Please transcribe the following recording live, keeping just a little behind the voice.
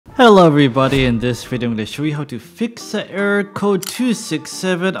Hello everybody, in this video I'm going to show you how to fix the error code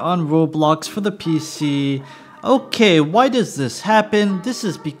 267 on Roblox for the PC. Okay, why does this happen? This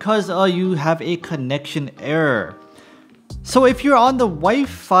is because you have a connection error. So if you're on the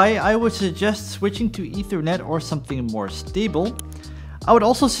Wi-Fi, I would suggest switching to Ethernet or something more stable. I would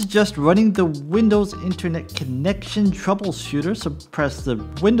also suggest running the Windows Internet Connection Troubleshooter, so press the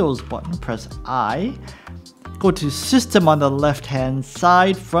Windows button, press I. Go to System on the left hand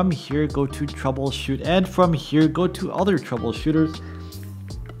side. From here go to Troubleshoot, and from here go to Other Troubleshooters.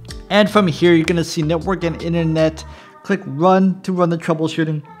 And from here you're going to see Network and Internet. Click Run to run the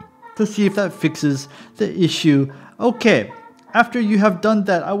troubleshooting to see if that fixes the issue. Okay, after you have done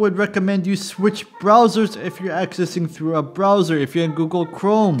that, I would recommend you switch browsers if you're accessing through a browser. If you're in Google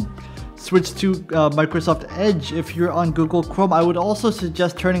Chrome, switch to Microsoft Edge. If you're on Google Chrome, I would also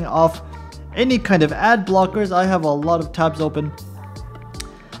suggest turning off any kind of ad blockers. I have a lot of tabs open.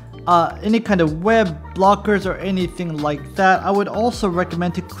 Any kind of web blockers or anything like that. I would also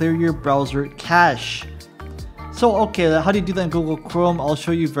recommend to clear your browser cache. So okay, how do you do that in Google Chrome? I'll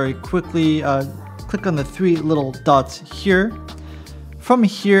show you very quickly. Click on the three little dots here. From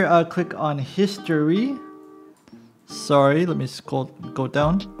here, click on History. Sorry, let me go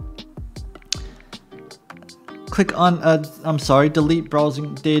down. Click on, delete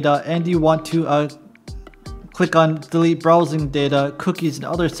browsing data, and you want to click on delete browsing data, cookies and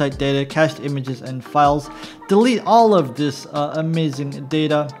other site data, cached images and files. Delete all of this amazing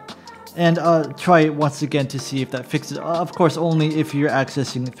data and try it once again to see if that fixes it. Of course, only if you're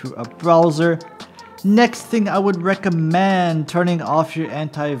accessing through a browser. Next thing, I would recommend turning off your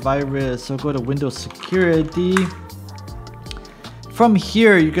antivirus. So go to Windows Security. From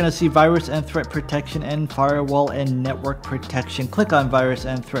here, you're going to see Virus and Threat Protection and Firewall and Network Protection. Click on Virus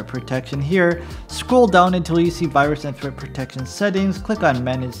and Threat Protection here. Scroll down until you see Virus and Threat Protection Settings. Click on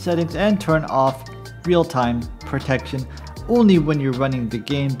Manage Settings and turn off Real-Time Protection only when you're running the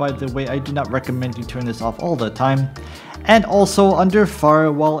game. By the way, I do not recommend you turn this off all the time. And also under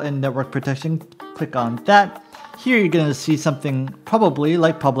Firewall and Network Protection, click on that. Here you're going to see something probably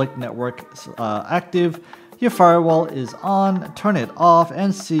like Public Network active. Your firewall is on, turn it off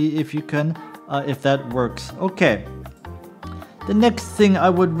and see if you can, if that works. Okay. The next thing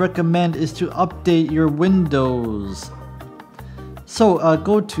I would recommend is to update your Windows. So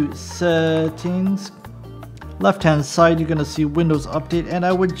go to Settings, left hand side, you're gonna see Windows Update, and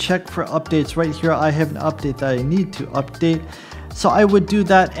I would check for updates right here. I have an update that I need to update. So I would do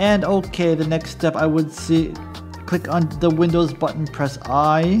that, and okay, the next step I would see, click on the Windows button, press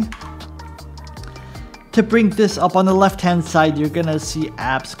I. To bring this up on the left hand side, you're gonna see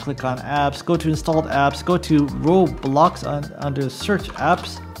apps. Click on apps, go to installed apps, go to Roblox under search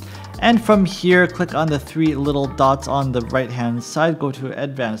apps, and from here click on the three little dots on the right hand side, go to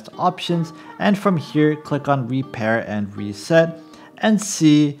advanced options, and from here click on repair and reset and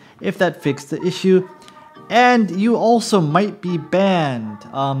see if that fixed the issue. And you also might be banned.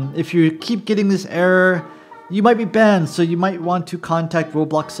 If you keep getting this error, you might be banned, so you might want to contact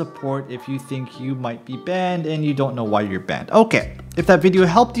Roblox support if you think you might be banned and you don't know why you're banned. Okay, if that video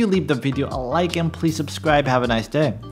helped you, leave the video a like and please subscribe. Have a nice day.